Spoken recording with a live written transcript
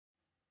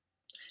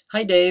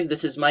Hi Dave,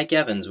 this is Mike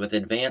Evans with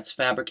Advanced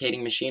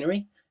Fabricating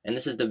Machinery, and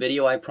this is the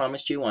video I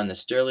promised you on the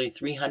Stierli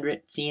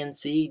 300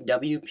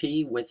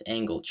 CNC-WP with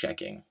angle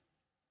checking.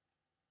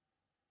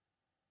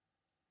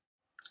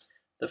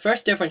 The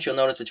first difference you'll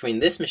notice between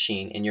this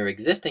machine and your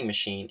existing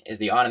machine is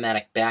the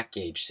automatic back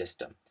gauge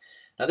system.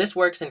 Now this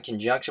works in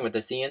conjunction with the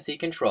CNC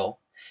control,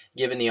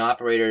 giving the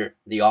operator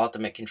the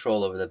ultimate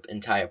control over the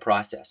entire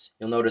process.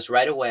 You'll notice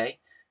right away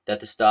that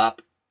the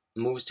stop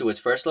moves to its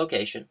first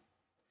location.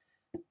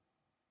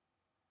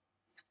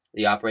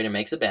 The operator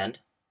makes a bend.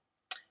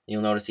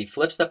 You'll notice he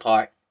flips the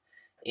part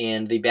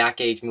and the back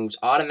gauge moves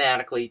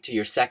automatically to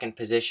your second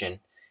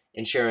position,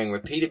 ensuring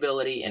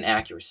repeatability and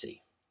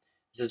accuracy.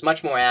 This is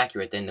much more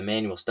accurate than the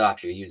manual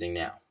stops you're using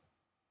now.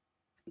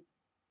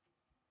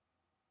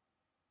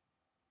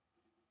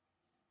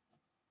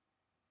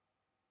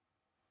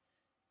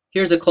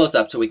 Here's a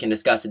close-up so we can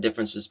discuss the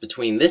differences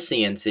between this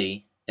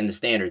CNC and the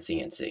standard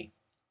CNC.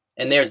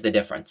 And there's the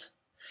difference.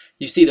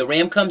 You see the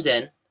ram comes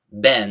in,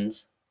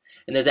 bends,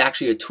 and there's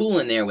actually a tool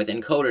in there with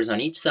encoders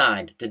on each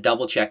side to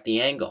double check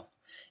the angle.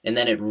 And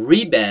then it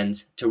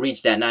rebends to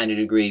reach that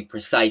 90-degree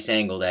precise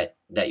angle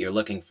that you're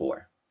looking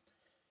for.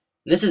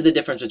 And this is the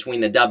difference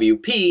between the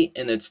WP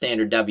and the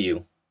standard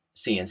W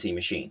CNC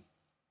machine.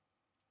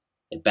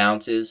 It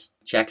bounces,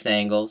 checks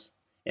angles,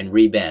 and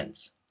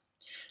rebends.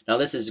 Now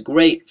this is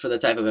great for the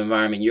type of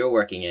environment you're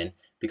working in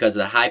because of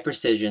the high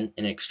precision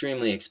and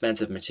extremely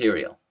expensive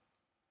material.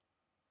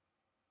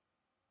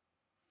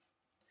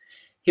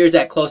 Here's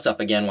that close-up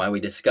again while we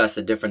discuss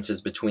the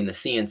differences between the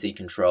CNC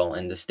control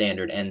and the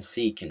standard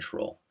NC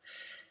control.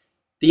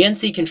 The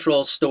NC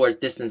control stores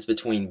distance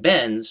between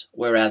bends,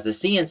 whereas the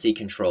CNC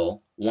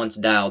control, once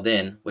dialed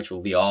in, which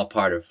will be all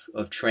part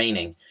of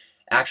training,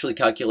 actually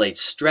calculates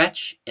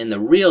stretch and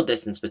the real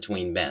distance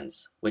between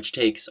bends, which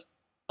takes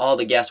all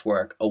the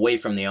guesswork away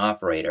from the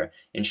operator,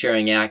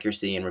 ensuring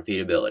accuracy and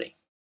repeatability.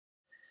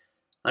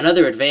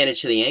 Another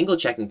advantage to the angle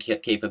checking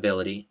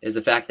capability is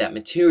the fact that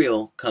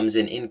material comes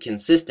in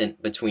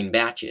inconsistent between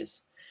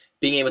batches.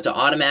 Being able to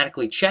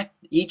automatically check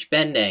each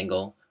bend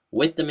angle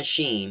with the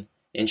machine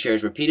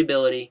ensures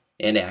repeatability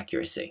and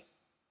accuracy.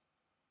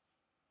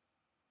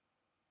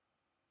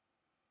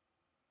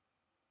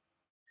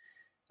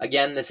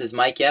 Again, this is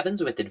Mike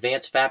Evans with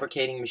Advanced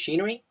Fabricating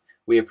Machinery.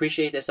 We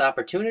appreciate this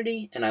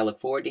opportunity and I look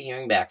forward to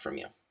hearing back from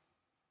you.